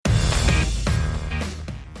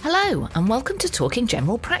Hello and welcome to Talking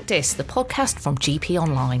General Practice, the podcast from GP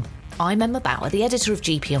Online. I'm Emma Bauer, the editor of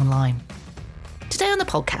GP Online. Today on the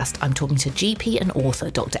podcast, I'm talking to GP and author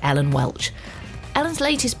Dr. Ellen Welch. Ellen's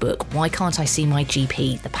latest book, Why Can't I See My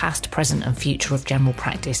GP? The Past, Present and Future of General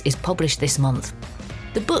Practice, is published this month.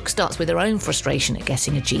 The book starts with her own frustration at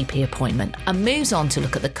getting a GP appointment and moves on to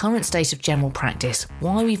look at the current state of general practice,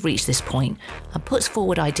 why we've reached this point, and puts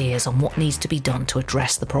forward ideas on what needs to be done to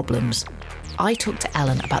address the problems. I talked to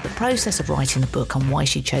Ellen about the process of writing the book and why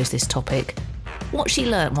she chose this topic, what she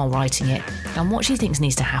learnt while writing it, and what she thinks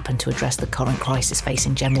needs to happen to address the current crisis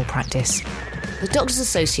facing general practice. The Doctors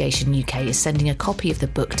Association UK is sending a copy of the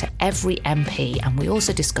book to every MP, and we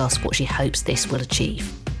also discuss what she hopes this will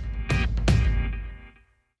achieve.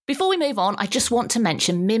 Before we move on, I just want to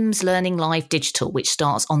mention MIMS Learning Live Digital, which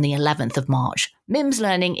starts on the 11th of March. MIMS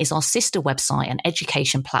Learning is our sister website and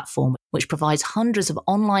education platform, which provides hundreds of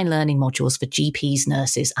online learning modules for GPs,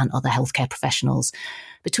 nurses and other healthcare professionals.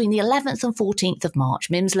 Between the 11th and 14th of March,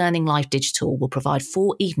 MIMS Learning Live Digital will provide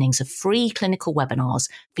 4 evenings of free clinical webinars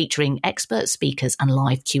featuring expert speakers and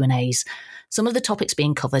live Q&As. Some of the topics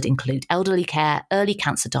being covered include elderly care, early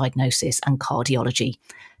cancer diagnosis and cardiology.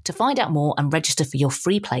 To find out more and register for your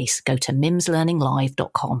free place, go to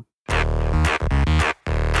mimslearninglive.com.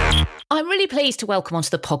 I'm really pleased to welcome onto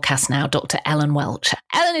the podcast now Dr. Ellen Welch.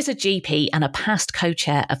 Ellen is a GP and a past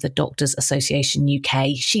co-chair of the Doctors Association UK.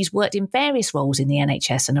 She's worked in various roles in the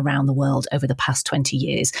NHS and around the world over the past 20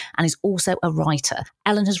 years and is also a writer.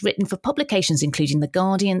 Ellen has written for publications including The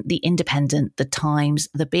Guardian, The Independent, The Times,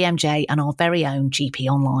 The BMJ and our very own GP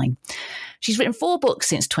Online. She's written 4 books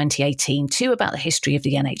since 2018, 2 about the history of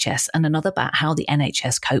the NHS and another about how the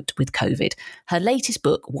NHS coped with COVID. Her latest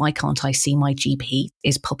book, Why Can't I See My GP,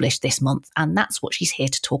 is published this month, and that's what she's here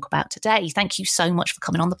to talk about today. Thank you so much for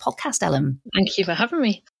coming on the podcast, Ellen. Thank you for having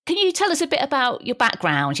me. Can you tell us a bit about your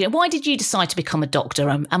background? Why did you decide to become a doctor?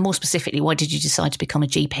 And more specifically, why did you decide to become a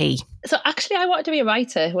GP? So actually, I wanted to be a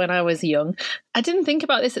writer when I was young. I didn't think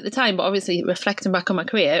about this at the time, but obviously reflecting back on my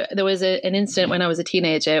career, there was an incident when I was a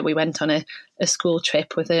teenager. We went on a school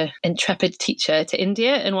trip with an intrepid teacher to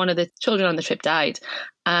India, and one of the children on the trip died.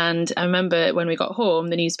 And I remember when we got home,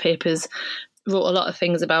 the newspapers wrote a lot of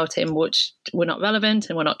things about him which were not relevant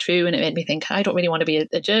and were not true, and it made me think I don't really want to be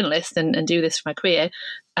a journalist and do this for my career.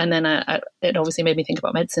 And then it obviously made me think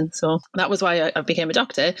about medicine, so that was why I became a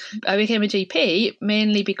doctor. I became a GP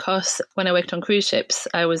mainly because when I worked on cruise ships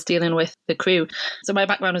I was dealing with the crew, so my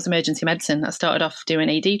background was emergency medicine. I started off doing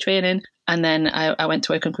AD training, and then I went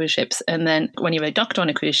to work on cruise ships. And then when you're a doctor on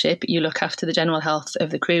a cruise ship, you look after the general health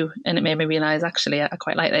of the crew, and it made me realise actually I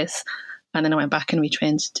quite like this. And then I went back and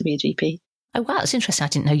retrained to be a GP. Oh, wow, that's interesting. I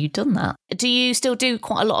didn't know you'd done that. Do you still do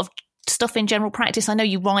quite a lot of stuff in general practice? I know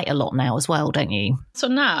you write a lot now as well, don't you? So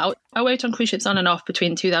now, I worked on cruise ships on and off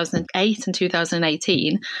between 2008 and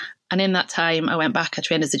 2018. And in that time, I went back, I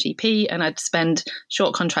trained as a GP, and I'd spend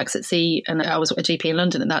short contracts at sea. And I was a GP in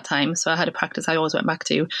London at that time, so I had a practice I always went back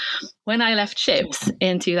to. When I left ships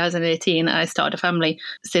in 2018, I started a family.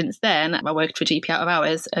 Since then, I worked for GP out of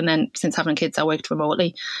hours. And then since having kids, I worked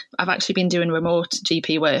remotely. I've actually been doing remote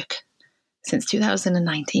GP work since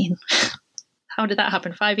 2019. How did that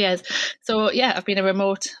happen? 5 years. So yeah, I've been a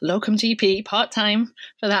remote locum GP part-time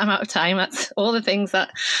for that amount of time. That's all the things that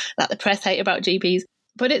the press hate about GPs.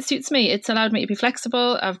 But it suits me. It's allowed me to be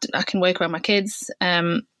flexible. I can work around my kids.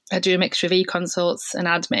 I do a mixture of e-consults and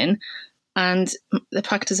admin. And the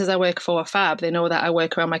practices I work for are fab. They know that I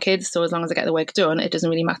work around my kids, so as long as I get the work done, it doesn't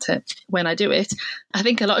really matter when I do it. I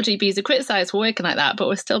think a lot of GPs are criticised for working like that, but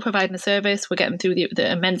we're still providing a service. We're getting through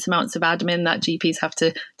the immense amounts of admin that GPs have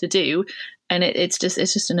to do, and it's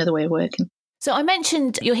just another way of working. So I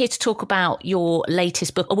mentioned you're here to talk about your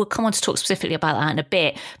latest book, or we'll come on to talk specifically about that in a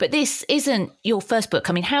bit, but this isn't your first book.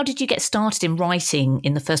 I mean, how did you get started in writing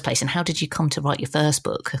in the first place, and how did you come to write your first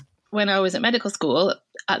book? When I was at medical school,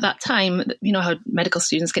 at that time, you know how medical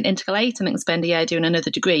students can intercalate and they can spend a year doing another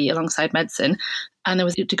degree alongside medicine. And there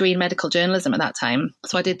was a degree in medical journalism at that time.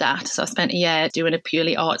 So I did that. So I spent a year doing a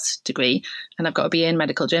purely arts degree, and I've got a BA in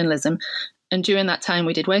medical journalism. And during that time,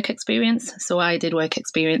 we did work experience. So I did work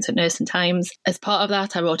experience at Nursing Times. As part of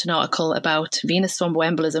that, I wrote an article about venous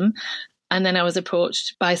thromboembolism. And then I was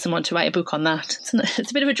approached by someone to write a book on that.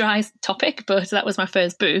 It's a bit of a dry topic, but that was my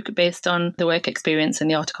first book based on the work experience and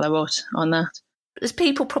the article I wrote on that. There's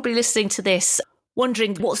people probably listening to this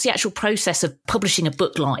wondering what's the actual process of publishing a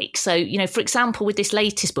book like. So, you know, for example, with this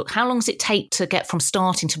latest book, how long does it take to get from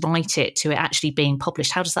starting to write it to it actually being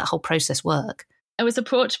published? How does that whole process work? I was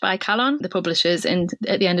approached by Calon, the publishers,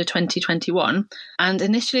 at the end of 2021. And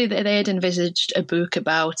initially they had envisaged a book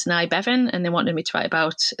about Nye Bevan, and they wanted me to write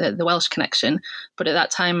about the Welsh connection. But at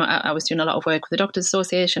that time, I was doing a lot of work with the Doctors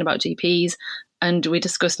Association about GPs, and we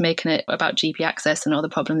discussed making it about GP access and all the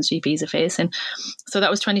problems GPs are facing. So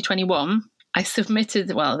that was 2021. I submitted,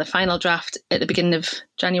 the final draft at the beginning of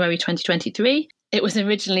January 2023. It was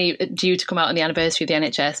originally due to come out on the anniversary of the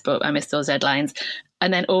NHS, but I missed those deadlines.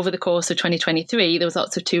 And then over the course of 2023, there was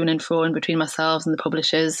lots of to and fro in between myself and the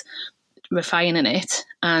publishers refining it.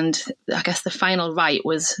 And I guess the final write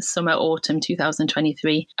was summer, autumn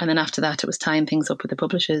 2023. And then after that, it was tying things up with the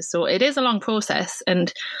publishers. So it is a long process.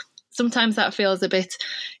 And sometimes that feels a bit,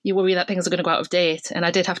 you worry that things are going to go out of date. And I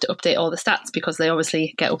did have to update all the stats because they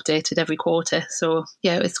obviously get updated every quarter. So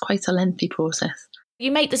yeah, it's quite a lengthy process.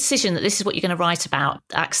 You make the decision that this is what you're going to write about,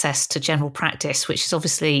 access to general practice, which is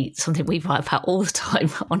obviously something we write about all the time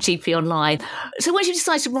on GP Online. So once you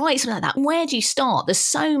decide to write something like that, where do you start? There's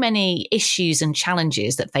so many issues and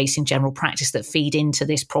challenges that face in general practice that feed into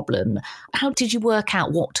this problem. How did you work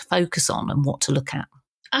out what to focus on and what to look at?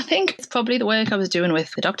 I think it's probably the work I was doing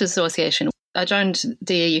with the Doctors Association. I joined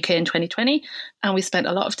DA UK in 2020, and we spent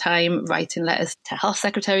a lot of time writing letters to health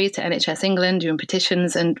secretaries, to NHS England, doing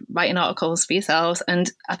petitions and writing articles for yourselves.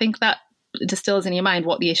 And I think that distills in your mind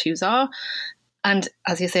what the issues are. And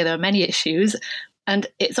as you say, there are many issues, and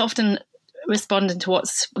it's often responding to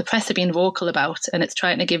what's the press are being vocal about, and it's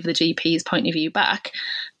trying to give the GP's point of view back.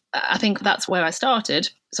 I think that's where I started.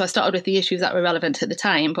 So I started with the issues that were relevant at the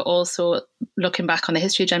time, but also looking back on the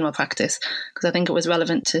history of general practice, because I think it was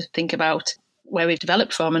relevant to think about where we've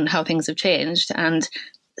developed from and how things have changed. And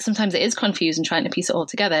sometimes it is confusing trying to piece it all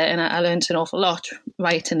together. And I learned an awful lot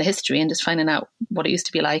writing the history and just finding out what it used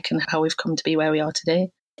to be like and how we've come to be where we are today.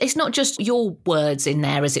 It's not just your words in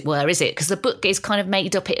there, as it were, is it? Because the book is kind of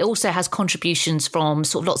made up. It also has contributions from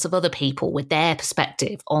sort of lots of other people with their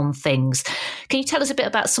perspective on things. Can you tell us a bit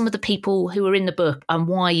about some of the people who are in the book and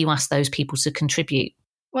why you asked those people to contribute?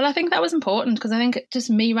 Well, I think that was important because I think just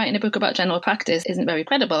me writing a book about general practice isn't very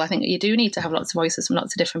credible. I think you do need to have lots of voices from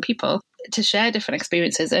lots of different people to share different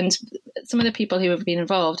experiences. And some of the people who have been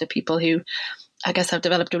involved are people who, I guess, have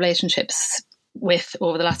developed relationships with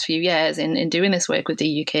over the last few years in doing this work with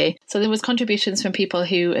the UK. So there was contributions from people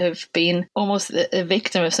who have been almost a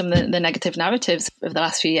victim of some of the negative narratives of the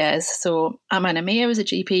last few years. So Aman Amir was a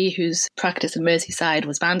GP whose practice in Merseyside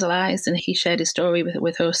was vandalised, and he shared his story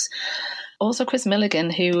with us. Also Chris Milligan,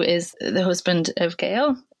 who is the husband of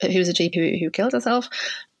Gail, who's a GP who killed herself.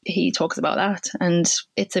 He talks about that, and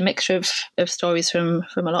it's a mixture of stories from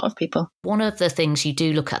a lot of people. One of the things you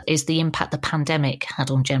do look at is the impact the pandemic had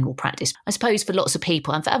on general practice. I suppose for lots of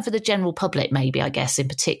people, and for the general public maybe, I guess, in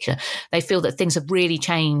particular, they feel that things have really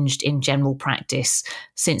changed in general practice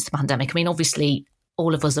since the pandemic. I mean, obviously,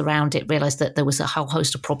 all of us around it realised that there was a whole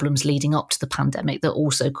host of problems leading up to the pandemic that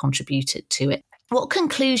also contributed to it. What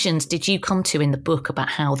conclusions did you come to in the book about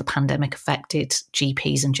how the pandemic affected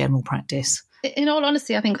GPs and general practice? In all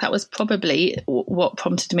honesty, I think that was probably what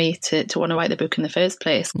prompted me to want to write the book in the first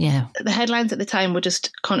place. Yeah. The headlines at the time were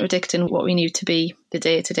just contradicting what we knew to be the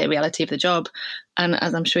day-to-day reality of the job. And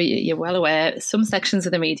as I'm sure you're well aware, some sections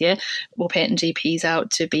of the media were painting GPs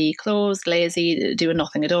out to be closed, lazy, doing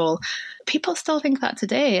nothing at all. People still think that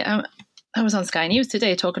today. I was on Sky News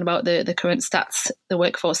today talking about the current stats, the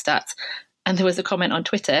workforce stats, and there was a comment on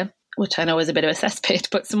Twitter, which I know is a bit of a cesspit,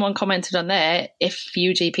 but someone commented on there, if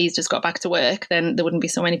few GPs just got back to work, then there wouldn't be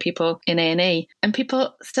so many people in A&E. And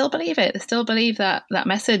people still believe it. They still believe that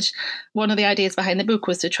message. One of the ideas behind the book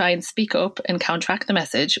was to try and speak up and counteract the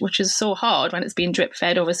message, which is so hard when it's been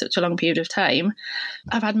drip-fed over such a long period of time.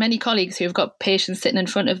 I've had many colleagues who've got patients sitting in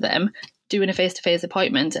front of them doing a face-to-face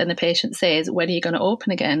appointment, and the patient says, when are you going to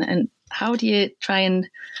open again? And how do you try and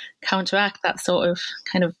counteract that sort of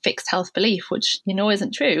kind of fixed health belief, which you know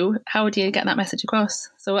isn't true? How do you get that message across?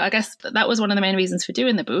 So I guess that was one of the main reasons for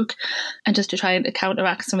doing the book, and just to try and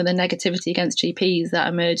counteract some of the negativity against GPs that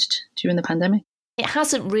emerged during the pandemic. It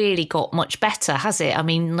hasn't really got much better, has it? I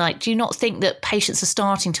mean, do you not think that patients are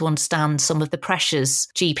starting to understand some of the pressures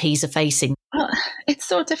GPs are facing? Well, it's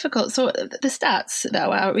so difficult. So the stats that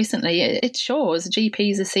were out recently, it shows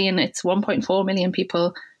GPs are seeing it's 1.4 million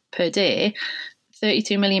people per day,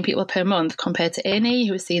 32 million people per month compared to A&E,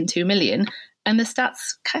 who is seeing 2 million. And the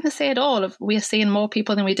stats kind of say it all. We are seeing more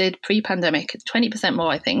people than we did pre-pandemic, 20%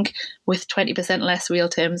 more, I think, with 20% less real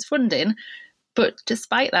terms funding. But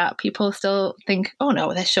despite that, people still think, oh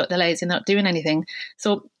no, they're shut, they're lazy, they're not doing anything.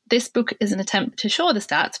 So this book is an attempt to show the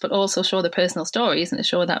stats, but also show the personal stories and to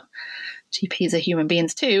show that GPs are human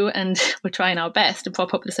beings too, and we're trying our best to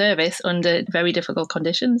prop up the service under very difficult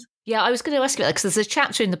conditions. Yeah, I was going to ask you about that because there's a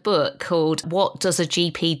chapter in the book called What Does a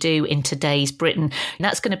GP Do in Today's Britain? And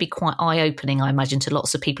that's going to be quite eye-opening, I imagine, to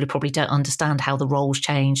lots of people who probably don't understand how the role's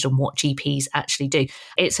changed and what GPs actually do.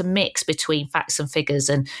 It's a mix between facts and figures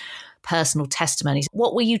and personal testimonies.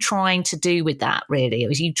 What were you trying to do with that, really?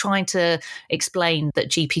 Was you trying to explain that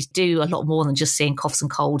GPs do a lot more than just seeing coughs and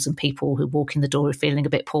colds and people who walk in the door feeling a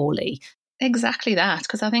bit poorly? Exactly that,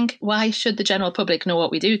 because I think why should the general public know what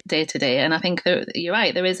we do day to day? And I think that you're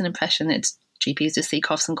right, there is an impression that GPs just see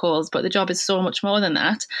coughs and colds, but the job is so much more than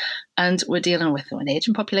that. And we're dealing with an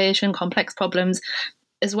ageing population, complex problems,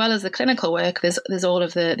 as well as the clinical work. There's all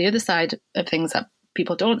of the other side of things that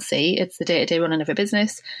people don't see. It's the day-to-day running of a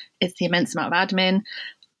business. It's the immense amount of admin.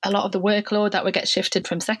 A lot of the workload that would get shifted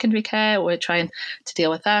from secondary care, we're trying to deal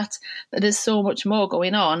with that. But there's so much more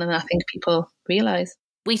going on, and I think people realise.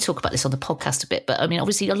 We talk about this on the podcast a bit, but I mean,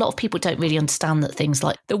 obviously a lot of people don't really understand that things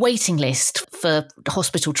like the waiting list for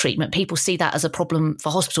hospital treatment, people see that as a problem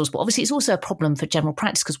for hospitals, but obviously it's also a problem for general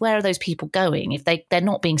practice, because where are those people going if they're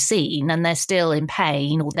not being seen and they're still in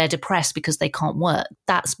pain or they're depressed because they can't work?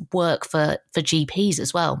 That's work for GPs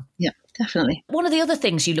as well. Yeah. Definitely. One of the other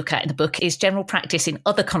things you look at in the book is general practice in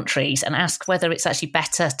other countries and ask whether it's actually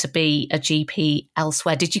better to be a GP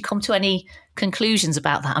elsewhere. Did you come to any conclusions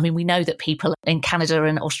about that? I mean, we know that people in Canada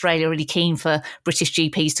and Australia are really keen for British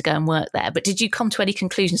GPs to go and work there, but did you come to any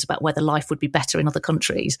conclusions about whether life would be better in other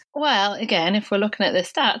countries? Well, again, if we're looking at the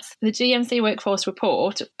stats, the GMC Workforce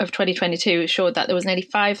Report of 2022 showed that there was nearly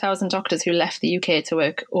 5,000 doctors who left the UK to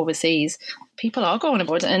work overseas. People are going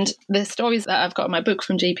abroad, and the stories that I've got in my book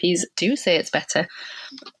from GPs do say it's better.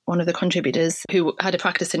 One of the contributors who had a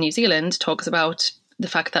practice in New Zealand talks about the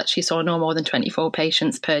fact that she saw no more than 24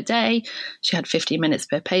 patients per day. She had 15 minutes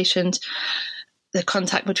per patient. The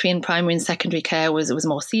contact between primary and secondary care was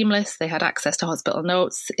more seamless. They had access to hospital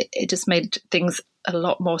notes. It just made things a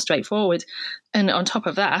lot more straightforward. And on top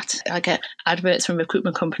of that, I get adverts from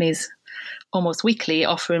recruitment companies almost weekly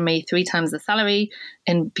offering me 3 times the salary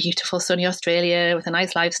in beautiful sunny Australia with a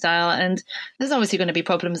nice lifestyle. And there's obviously going to be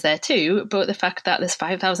problems there too, but the fact that there's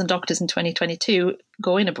 5,000 doctors in 2022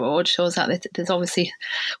 going abroad shows that there's obviously,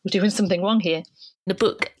 we're doing something wrong here. The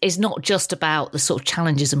book is not just about the sort of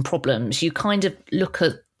challenges and problems. You kind of look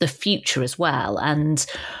at the future as well, and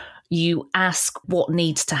you ask what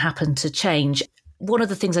needs to happen to change. One of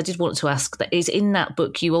the things I did want to ask that is in that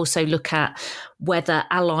book, you also look at whether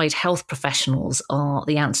allied health professionals are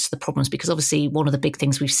the answer to the problems, because obviously one of the big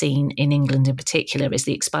things we've seen in England in particular is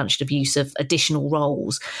the expansion of use of additional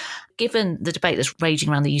roles. Given the debate that's raging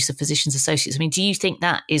around the use of physicians' associates, I mean, do you think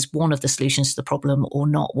that is one of the solutions to the problem or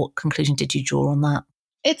not? What conclusion did you draw on that?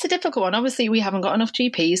 It's a difficult one. Obviously, we haven't got enough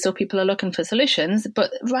GPs, so people are looking for solutions.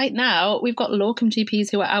 But right now, we've got locum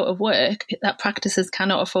GPs who are out of work that practices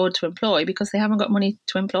cannot afford to employ because they haven't got money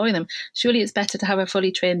to employ them. Surely it's better to have a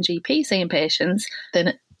fully trained GP seeing patients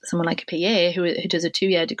than someone like a PA who does a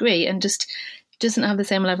 2-year degree and just doesn't have the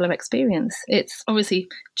same level of experience. It's obviously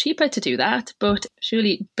cheaper to do that, but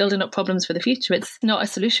surely building up problems for the future, it's not a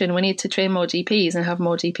solution. We need to train more GPs and have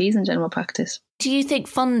more GPs in general practice. Do you think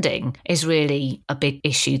funding is really a big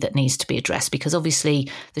issue that needs to be addressed? Because obviously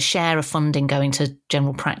the share of funding going to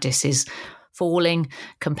general practice is falling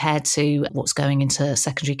compared to what's going into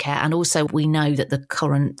secondary care. And also we know that the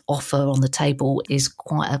current offer on the table is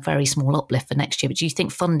quite a very small uplift for next year. But do you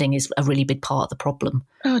think funding is a really big part of the problem?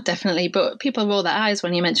 Oh, definitely. But people roll their eyes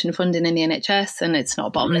when you mention funding in the NHS, and it's not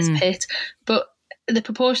a bottomless pit. But the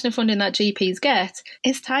proportion of funding that GPs get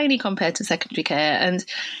is tiny compared to secondary care. And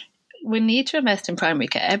we need to invest in primary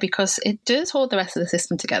care because it does hold the rest of the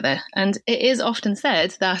system together. And it is often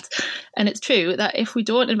said that, and it's true, that if we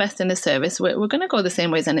don't invest in this service, we're going to go the same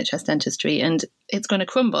way as NHS dentistry, and it's going to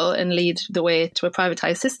crumble and lead the way to a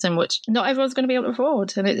privatised system, which not everyone's going to be able to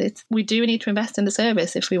afford. And we do need to invest in the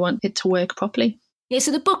service if we want it to work properly. Yeah, so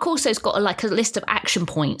the book also has got a list of action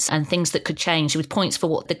points and things that could change, with points for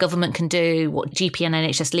what the government can do, what GP and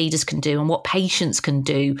NHS leaders can do, and what patients can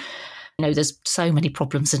do. You know, there's so many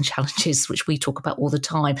problems and challenges which we talk about all the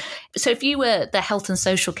time. So if you were the Health and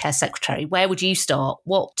Social Care Secretary, where would you start?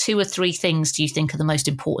 What 2 or 3 things do you think are the most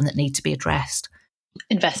important that need to be addressed?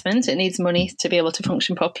 Investment. It needs money to be able to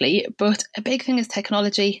function properly. But a big thing is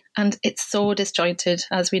technology, and it's so disjointed,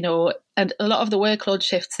 as we know. And a lot of the workload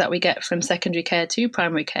shifts that we get from secondary care to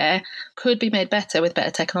primary care could be made better with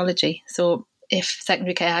better technology. So if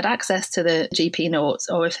secondary care had access to the GP notes,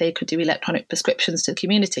 or if they could do electronic prescriptions to the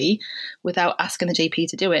community without asking the GP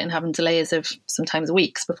to do it and having delays of sometimes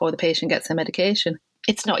weeks before the patient gets their medication.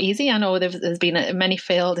 It's not easy. I know there's been many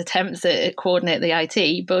failed attempts at coordinate the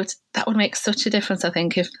IT, but that would make such a difference, I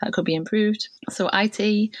think, if that could be improved. So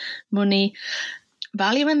IT, money,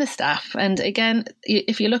 value in the staff. And again,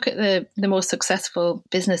 if you look at the most successful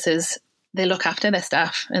businesses, they look after their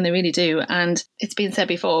staff, and they really do. And it's been said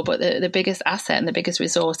before, but the biggest asset and the biggest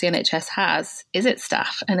resource the NHS has is its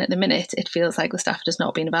staff. And at the minute, it feels like the staff are just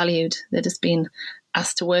not being valued. They're just being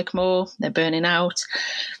asked to work more. They're burning out.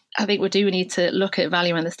 I think we do need to look at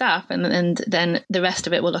value in the staff, and then the rest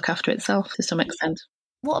of it will look after itself to some extent.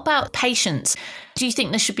 What about patients? Do you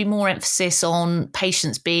think there should be more emphasis on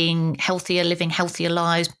patients being healthier, living healthier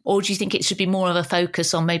lives? Or do you think it should be more of a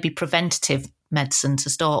focus on maybe preventative medicine to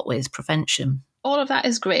start with, prevention? All of that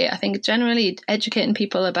is great. I think generally educating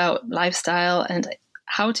people about lifestyle and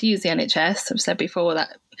how to use the NHS. I've said before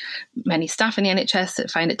that many staff in the NHS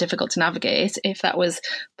find it difficult to navigate. If that was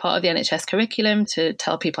part of the NHS curriculum to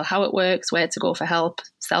tell people how it works, where to go for help,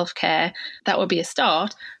 self-care, that would be a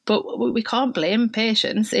start. But we can't blame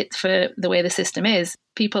patients for the way the system is.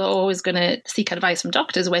 People are always going to seek advice from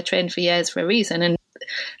doctors. We're trained for years for a reason, and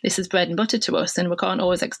this is bread and butter to us, and we can't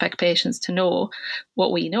always expect patients to know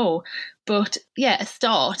what we know. But yeah, a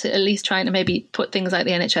start, at least trying to maybe put things like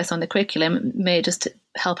the NHS on the curriculum may just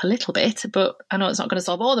help a little bit. But I know it's not going to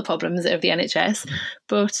solve all the problems of the NHS,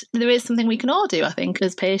 but there is something we can all do, I think,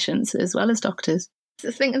 as patients as well as doctors.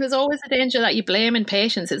 I think there's always a danger that you blame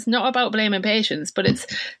patients. It's not about blaming patients, but it's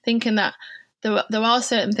thinking that there are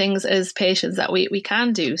certain things as patients that we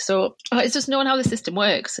can do. So it's just knowing how the system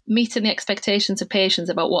works, meeting the expectations of patients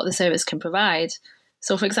about what the service can provide.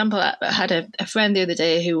 So, for example, I had a friend the other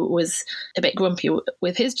day who was a bit grumpy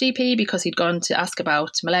with his GP because he'd gone to ask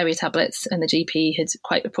about malaria tablets, and the GP had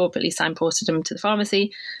quite appropriately signposted him to the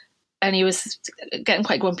pharmacy. And he was getting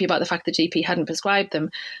quite grumpy about the fact the GP hadn't prescribed them.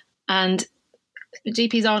 And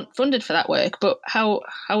GPs aren't funded for that work, but how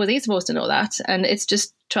was he supposed to know that? And it's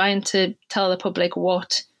just trying to tell the public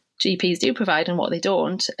what GPs do provide and what they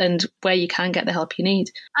don't, and where you can get the help you need.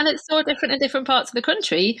 And it's so different in different parts of the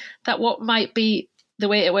country that what might be the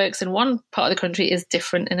way it works in one part of the country is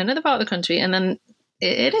different in another part of the country. And then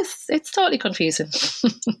it's totally confusing.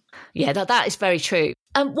 Yeah, that is very true.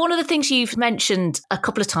 One of the things you've mentioned a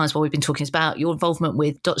couple of times while we've been talking is about your involvement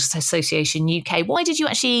with Doctors Association UK. Why did you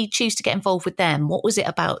actually choose to get involved with them? What was it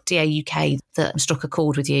about DA UK that struck a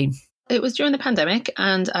chord with you? It was during the pandemic,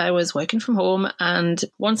 and I was working from home and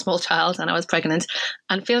one small child, and I was pregnant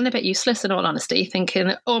and feeling a bit useless, in all honesty,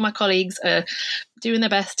 thinking, my colleagues are doing their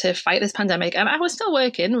best to fight this pandemic. And I was still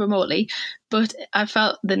working remotely, but I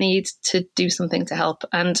felt the need to do something to help.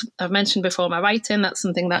 And I've mentioned before my writing, that's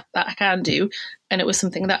something that I can do. And it was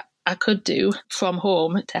something that I could do from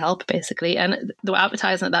home to help, basically. And they were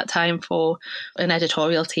advertising at that time for an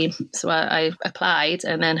editorial team. So I applied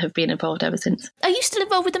and then have been involved ever since. Are you still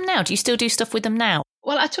involved with them now? Do you still do stuff with them now?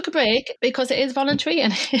 Well, I took a break because it is voluntary,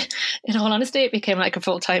 and in all honesty, it became like a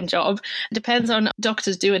full-time job. It depends on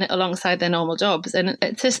doctors doing it alongside their normal jobs. And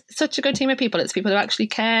it's such a good team of people. It's people who actually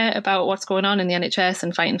care about what's going on in the NHS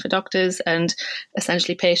and fighting for doctors and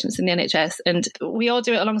essentially patients in the NHS. And we all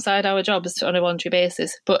do it alongside our jobs on a voluntary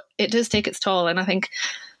basis. But it does take its toll. And I think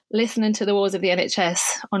listening to the woes of the NHS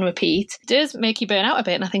on repeat does make you burn out a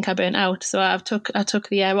bit, and I think I burnt out. So I took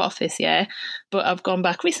the year off this year, but I've gone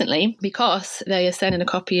back recently because they are sending a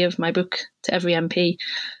copy of my book to every MP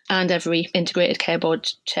and every Integrated Care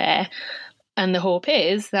Board chair. And the hope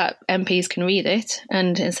is that MPs can read it,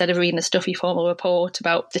 and instead of reading a stuffy formal report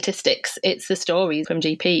about statistics, it's the stories from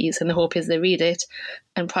GPs, and the hope is they read it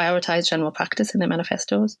and prioritise general practice in their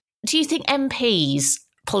manifestos. Do you think MPs,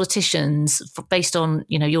 politicians, based on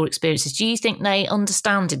your experiences, do you think they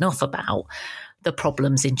understand enough about the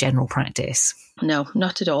problems in general practice? No,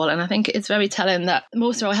 not at all. And I think it's very telling that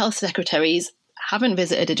most of our health secretaries haven't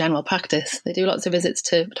visited a general practice. They do lots of visits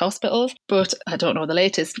to hospitals, but I don't know the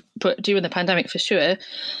latest, but during the pandemic for sure,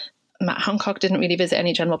 Matt Hancock didn't really visit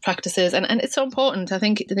any general practices. And it's so important. I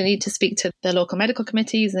think they need to speak to their local medical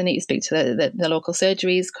committees. They need to speak to the local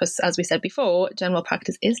surgeries, because, as we said before, general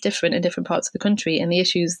practice is different in different parts of the country. And the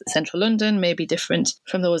issues in central London may be different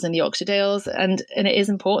from those in the Yorkshire Dales. And it is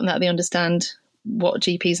important that they understand what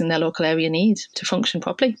GPs in their local area need to function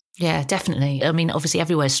properly. Yeah, definitely. I mean, obviously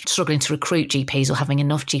everywhere's struggling to recruit GPs or having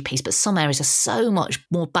enough GPs, but some areas are so much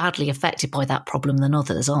more badly affected by that problem than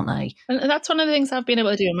others, aren't they? And that's one of the things I've been able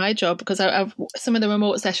to do in my job, because I've some of the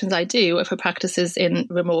remote sessions I do are for practices in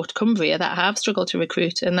remote Cumbria that have struggled to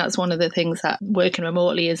recruit. And that's one of the things that working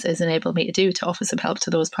remotely has enabled me to do, to offer some help to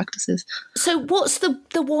those practices. So what's the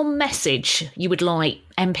one message you would like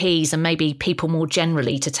MPs and maybe people more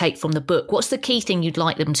generally to take from the book? What's the key key thing you'd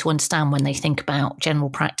like them to understand when they think about general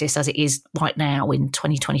practice as it is right now in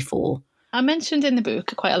 2024? I mentioned in the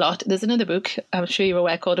book quite a lot. There's another book, I'm sure you're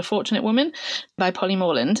aware, called A Fortunate Woman by Polly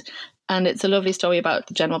Morland. And it's a lovely story about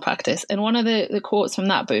general practice. And one of the quotes from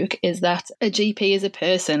that book is that a GP is a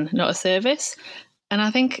person, not a service. And I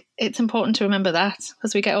think it's important to remember that,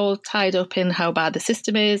 because we get all tied up in how bad the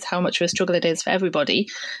system is, how much of a struggle it is for everybody.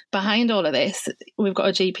 Behind all of this, we've got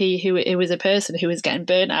a GP who is a person who is getting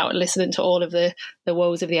burnt out and listening to all of the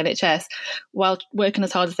woes of the NHS while working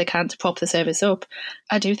as hard as they can to prop the service up.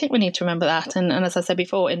 I do think we need to remember that. And as I said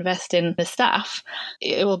before, invest in the staff.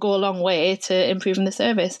 It will go a long way to improving the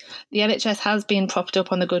service. The NHS has been propped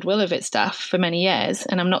up on the goodwill of its staff for many years.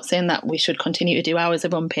 And I'm not saying that we should continue to do hours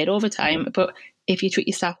of unpaid overtime, but if you treat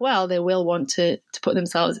your staff well, they will want to put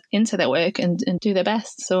themselves into their work and do their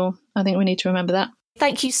best. So I think we need to remember that.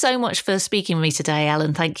 Thank you so much for speaking with me today,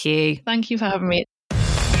 Ellen. Thank you. Thank you for having me.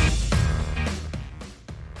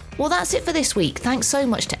 Well, that's it for this week. Thanks so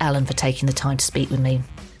much to Ellen for taking the time to speak with me.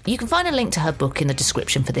 You can find a link to her book in the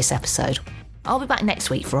description for this episode. I'll be back next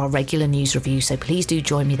week for our regular news review, so please do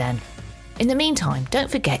join me then. In the meantime, don't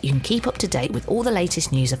forget you can keep up to date with all the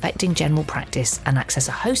latest news affecting general practice and access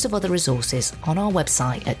a host of other resources on our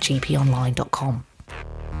website at gponline.com.